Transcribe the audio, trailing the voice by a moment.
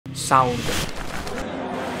Sound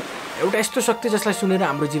एउटा यस्तो शक्ति जसलाई सुनेर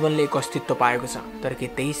हाम्रो जीवनले एक अस्तित्व पाएको छ, तर के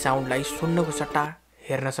त्यही साउन्डलाई सुन्नको सट्टा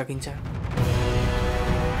हेर्न सकिन्छ?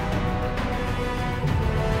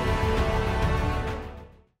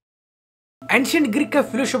 एन्शियन्ट ग्रीकका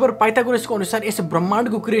फिलोसोफर पाइथागोरसको अनुसार यस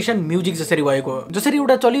ब्रह्माण्डको क्रिएसन म्युजिक जसरी भएको हो। जसरी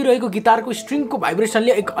एउटा चलिरहेको गिटारको स्ट्रिङको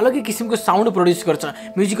भाइब्रेसनले एक अलगै किसिमको साउन्ड प्रड्युस गर्छ,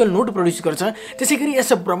 म्युजिकल नोट प्रड्युस गर्छ, त्यसैगरी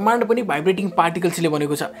यस ब्रह्माण्ड पनि भाइब्रेटिङ पार्टिकल्सले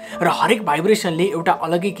बनेको छ र हरेक भाइब्रेसनले एउटा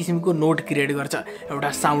अलगै किसिमको नोट क्रिएट गर्छ,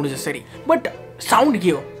 एउटा साउन्ड जसरी। बट साउन्ड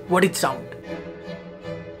के हो? What is sound?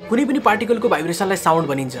 कुनै पनि पार्टिकलको भाइब्रेसनलाई साउन्ड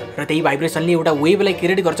भनिन्छ र त्यही भाइब्रेसनले एउटा वेभलाई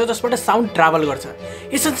क्रिएट गर्छ जसबाट साउन्ड ट्राभल गर्छ।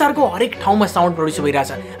 यस संसारको हरेक ठाउँमा साउन्ड प्रड्युस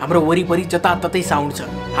भइरहेछ। हाम्रो वरिपरि जताततै साउन्ड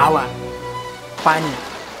छ, हावा, पानी,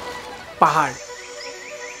 पहाड।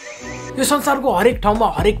 यो संसारको हरेक ठाउँमा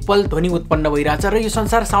हरेक पल ध्वनि उत्पन्न भइरहेछ र यो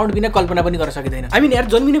संसार साउन्ड बिना कल्पना पनि गर्न सकिँदैन। हामी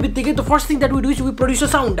यार जन्मिने बित्तिकै the first thing that we do is we produce a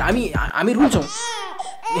sound. हामी रुन्छौँ।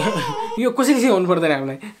 यो कसरी चाहिँ हुनु पर्दैन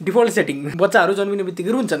हामीलाई, डिफल्ट सेटिङ। बच्चाहरू जन्मिने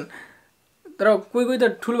बित्तिकै रुन्छन्, तर कोही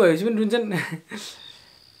त ठुलो भएपछि पनि रुन्छन्।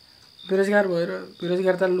 बेरोजगार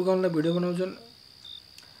त लुकाउनलाई भिडियो बनाउँछन्।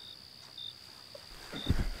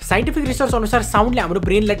 साइन्टिफिक रिसर्च अनुसार साउन्डले हाम्रो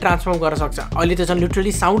ब्रेनलाई ट्रान्सफर्म गर्न सक्छ। अहिले त झन्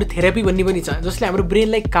लिटरली साउन्ड थेरापी भन्ने पनि छ जसले हाम्रो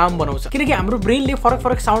ब्रेनलाई काम बनाउँछ, किनकि हाम्रो ब्रेनले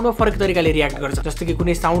फरक साउन्डमा फरक तरिकाले रियाक्ट गर्छ। जस्तो कि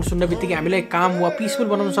कुनै साउन्ड सुन्न बित्तिकै हामीलाई काम वा पिसफुल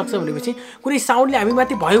बनाउन सक्छ भनेपछि कुनै साउन्डले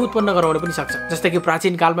हामीमाथि भय उत्पन्न गराउन पनि सक्छ। जस्तै कि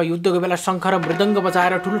प्राचीन कालमा युद्धको बेला शङ्ख र मृदङ्ग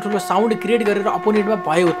बजाएर ठुलो साउन्ड क्रिएट गरेर अपोनेन्टमा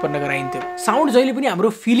भय उत्पन्न गराइन्थ्यो। साउन्ड जहिले पनि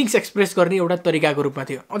हाम्रो फिलिङ्स एक्सप्रेस गर्ने एउटा तरिकाको रूपमा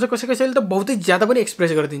थियो। अझ कसैले त बहुतै ज्यादा पनि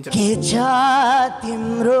एक्सप्रेस गरिदिन्छ।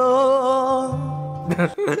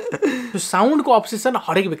 साउन्डको अब्सेसन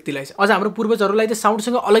हरेक व्यक्तिलाई छ। अझ हाम्रो पूर्वजहरूलाई त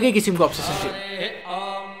साउन्डसँग अलगै किसिमको अब्सेसन थियो।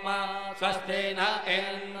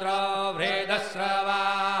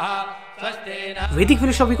 वैदिक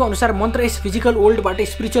फिलोसफीको अनुसार मन्त्र यस फिजिकल वर्ल्डबाट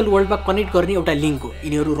स्पिरिचुअल वर्ल्डमा कनेक्ट गर्ने एउटा लिङ्क हो।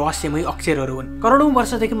 यिनीहरू रहस्यमय अक्षरहरू हुन्। करोडौँ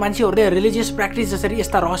वर्षदेखि मान्छेहरूले रिलिजियस प्र्याक्टिस जसरी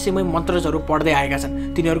यस्ता रहस्यमय मन्त्रहरू पढ्दै आएका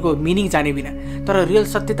छन्, तिनीहरूको मिनिङ जाने बिना। तर रियल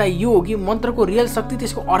सत्यता यो हो कि मन्त्रको रियल शक्ति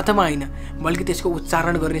त्यसको अर्थमा होइन, बल्कि त्यसको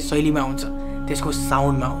उच्चारण गर्ने शैलीमा हुन्छ, त्यसको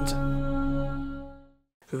साउन्डमा हुन्छ।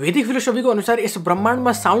 वैदिक फिलोसफीको अनुसार यस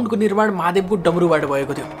ब्रह्माण्डमा साउन्डको निर्माण महादेवको डमरुबाट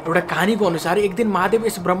भएको थियो। एउटा कहानीको अनुसार एक दिन महादेव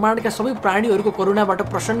यस ब्रह्माण्डका सबै प्राणीहरूको करुणाबाट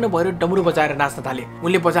प्रसन्न भएर डमरु बजाएर नाच्न थाले।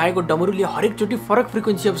 उनले बजाएको डमरुले हरेकचोटि फरक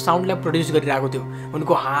फ्रिक्वेन्सी अफ साउन्डलाई प्रड्युस गरिरहेको थियो।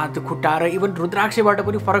 उनको हात, खुट्टा र इभन रुद्राक्षबाट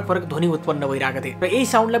पनि फरक ध्वनि उत्पन्न भइरहेका थिए र यही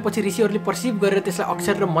साउन्डलाई पछि ऋषिहरूले पर्सिभ गरेर त्यसलाई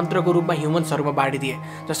अक्षर र मन्त्रको रूपमा ह्युमन्सहरूमा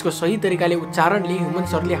बाँडिदिए, जसको सही तरिकाले उच्चारणले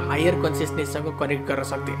ह्युमन्सहरूले हायर कन्सियसनेससँग कनेक्ट गर्न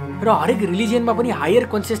सक्थे। र हरेक रिलिजियनमा पनि हायर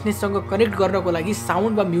कन्सियसनेससँग कनेक्ट गर्नको लागि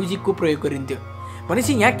साउन्ड म्युजिकको प्रयोग गरिन्थ्यो।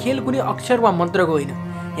 भनेपछि यहाँ खेल कुनै अक्षर वा मन्त्रको होइन,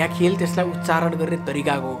 यहाँ खेल त्यसलाई उच्चारण गर्ने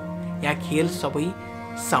तरिकाको हो। यहाँ खेल सबै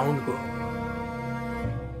साउन्डको हो।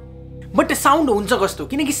 बट साउन्ड हुन्छ कस्तो?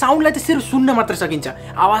 किनकि साउन्डलाई त सिर्फ सुन्न मात्र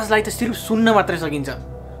सकिन्छ, आवाजलाई त सिर्फ सुन्न मात्र सकिन्छ।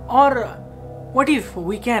 और what if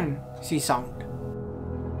we can C sound?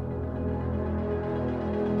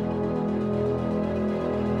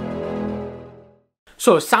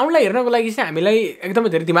 So साउन्डलाई हेर्नको लागि चाहिँ हामीलाई एकदमै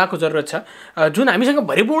धेरै दिमागको जरुरत छ, जुन हामीसँग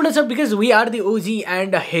भरिपूर्ण छ, because we are the OG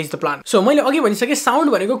and has the plan. So मैले अघि भनिसकेँ साउन्ड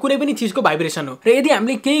भनेको कुनै पनि चिजको भाइब्रेसन हो र यदि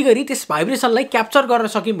हामीले केही गरी त्यस भाइब्रेसनलाई क्याप्चर गर्न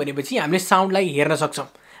सक्यौँ भनेपछि हामीले साउन्डलाई हेर्न सक्छौँ,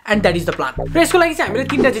 and that is the plan. र यसको लागि चाहिँ हामीलाई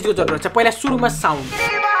तीनटा चिजको जरुरत छ। पहिला सुरुमा साउन्ड,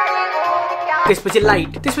 त्यसपछि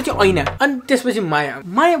लाइट, त्यसपछि ऐना, अनि त्यसपछि माया।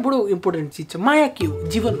 माया बडो इम्पोर्टेन्ट चिज छ। माया के हो?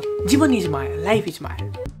 जीवन इज माया, लाइफ इज माया।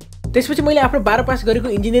 त्यसपछि मैले आफ्नो 12 पास गरेको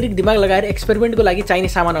इन्जिनियरिङ दिमाग लगाएर एक्सपेरिमेन्टको लागि चाहिने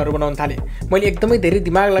सामानहरू बनाउन थालेँ। मैले एकदमै धेरै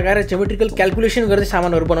दिमाग लगाएर जियोमेट्रिकल क्यालकुलेसन गर्दै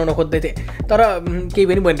सामानहरू बनाउन खोज्दै थिएँ, तर केही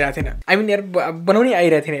पनि बनिरहेको थिएन। आई मिन यार बनाउनै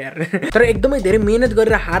आइरहेको थिएन यार। तर एकदमै धेरै मेहनत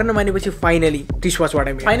गरेर हार नमानेपछि finally this was what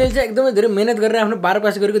I made. Finally चाहिँ एकदमै धेरै मेहनत गरेर आफ्नो 12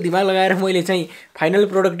 पास गरेको दिमाग लगाएर मैले चाहिँ फाइनल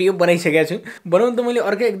प्रोडक्ट यो बनाइसकेको छु। बनाउनु त मैले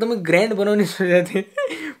अर्कै एकदमै ग्रान्ड बनाउने सोचेको थिएँ,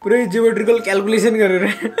 पुरै जियोमेट्रिकल क्यालकुलेसन गरेर,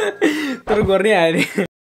 तर गर्नै आएन।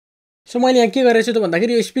 सो मैले यहाँ के गरेको छु त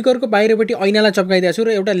भन्दाखेरि यो स्पिकरको बाहिरपट्टि ऐनालाई चप्काइदिएको छु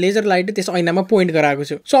र एउटा लेजर लाइटले त्यस ऐनामा पोइन्ट गराएको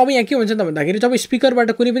छु। सो अब यहाँ के हुन्छ त भन्दाखेरि जब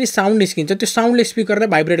स्पिकरबाट कुनै पनि साउन्ड निस्किन्छ, त्यो साउन्डले स्पिकरलाई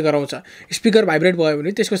भाइब्रेट गराउँछ। स्पिकर भाइब्रेट भयो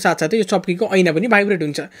भने त्यसको साथसाथै यो चप्कीको ऐना पनि भाइब्रेट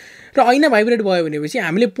हुन्छ, र ऐना भाइब्रेट भयो भनेपछि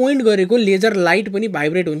हामीले पोइन्ट गरेको लेजर लाइट पनि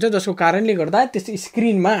भाइब्रेट हुन्छ, जसको कारणले गर्दा त्यस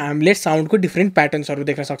स्क्रिनमा हामीले साउन्डको डिफ्रेन्ट प्याटर्न्सहरू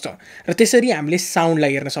देख्न सक्छौँ र त्यसरी हामीले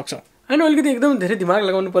साउन्डलाई हेर्न सक्छौँ। होइन अलिकति एकदम धेरै दिमाग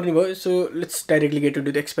लगाउनु पर्ने भयो so let's directly get to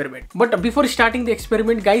do the experiment but before starting the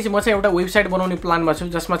experiment guys म चाहिँ एउटा वेबसाइट बनाउने प्लानमा छु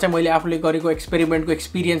जसमा चाहिँ मैले आफूले गरेको एक्सपेरिमेन्टको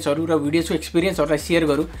एक्सपिरियन्सहरू र भिडियोजको एक्सपिरियन्सहरूलाई सेयर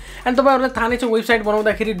गरौँ एन्ड तपाईँहरूलाई थाहा नै छ वेबसाइट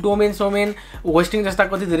बनाउँदाखेरि डोमेन सोमेन होस्टिङ जस्ता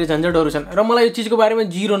कति धेरै झन्झटहरू छन् र मलाई यो चिजको बारेमा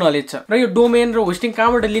जिरो नलेज छ र यो डोमेन र होस्टिङ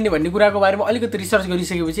कहाँबाट लिने भन्ने कुराको बारेमा अलिकति रिसर्च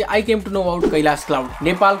गरिसकेपछि I came to know about Kailash cloud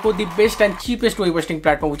नेपालको the best and cheapest web hosting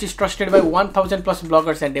platform which is trusted by 1000+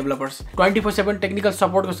 bloggers and developers 24/7 technical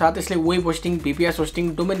सपोर्टको साथ यसले web hosting VPS hosting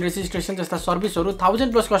domain registration जस्ता सर्भिसहरू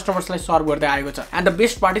 1000+ कस्टमर्सलाई सर्भ गर्दै आएको छ and the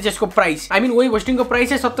best part is यसको price I mean web होस्टिङको price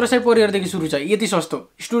चाहिँ 1700 पर इयरदेखि सुरु छ यति सस्तो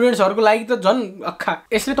स्टुडेन्ट्सहरूको लागि त झन् अक्खा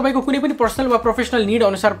यसले तपाईँको कुनै पनि पर्सनल वा प्रोफेसनल निड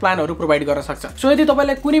अनुसार प्लानहरू प्रोभाइड गर्न सक्छ सो यदि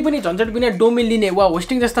तपाईँलाई कुनै पनि झन्झट बिना डोमेन लिने वा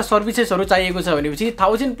होस्टिङ जस्ता सर्भिसेसहरू चाहिएको छ भनेपछि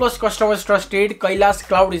 1000+ customers trusted Kailash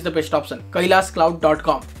cloud is the best option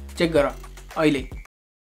कैलाशक्लाउड.com check गर अहिले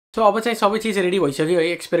सो अब चाहिँ सबै चिज रेडी भइसक्यो है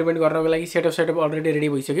एक्सपेरिमेन्ट गर्नको लागि सेटअप अलरेडी रेडी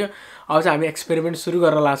भइसक्यो अब चाहिँ हामी एक्सपेरिमेन्ट सुरु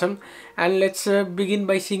गर्न लाग्छौँ and let's begin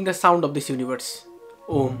by sync the sound of this universe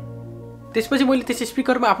Om त्यसपछि मैले त्यस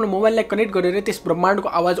स्पिकरमा आफ्नो मोबाइललाई कनेक्ट गरेर त्यस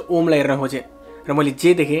ब्रह्माण्डको आवाज ओमलाई हेर्न खोजेँ र मैले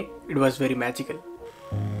जे देखेँ it was very magical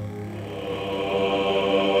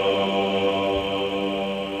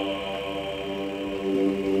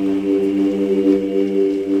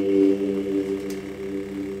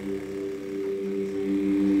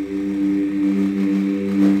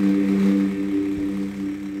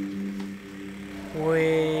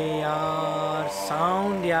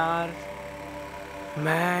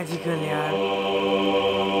magical यार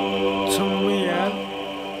सुन यार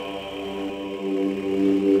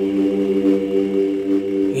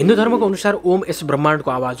हिन्दू धर्मको अनुसार ओम यस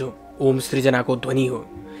ब्रह्माण्डको आवाज हो ओम सृजनाको ध्वनि हो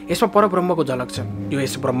यसमा परब्रह्मको झलक छ यो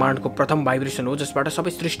यस ब्रह्माण्डको प्रथम भाइब्रेसन हो जसबाट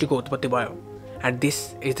सबै सृष्टिको उत्पत्ति भयो and this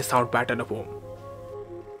is the sound pattern of Om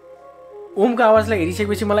ओमको आवाजलाई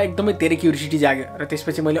हेरिसकेपछि मलाई एकदमै धेरै क्युरियोसिटी जाग्यो र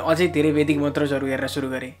त्यसपछि मैले अझै धेरै वैदिक मन्त्रहरू हेर्न सुरु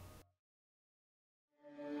गरेँ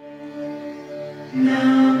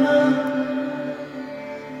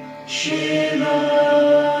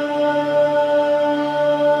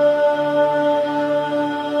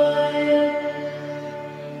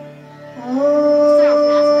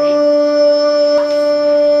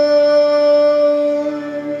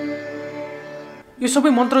यो सबै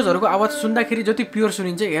मन्त्रहरूको आवाज सुन्दाखेरि जति प्योर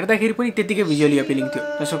सुनिन्छ हेर्दाखेरि पनि त्यतिकै भिजुअली अपिलिङ थियो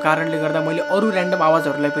त्यसको कारणले गर्दा मैले अरू ऱ्यान्डम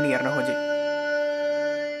आवाजहरूलाई पनि हेर्न खोजेँ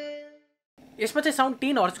यसमा चाहिँ साउन्ड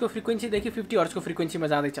 10 हर्जको फ्रिक्वेन्सीदेखि 50 हर्जको फ्रिक्वेन्सीमा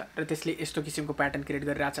जाँदैछ र त्यसले यस्तो किसिमको प्याटर्न क्रिएट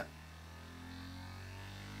गरिरहेछ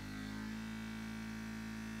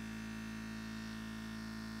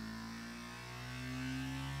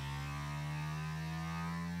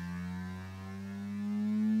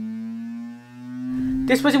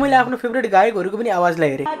त्यसपछि मैले आफ्नो फेभरेट गायकहरूको पनि आवाजलाई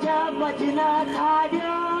हेरेँ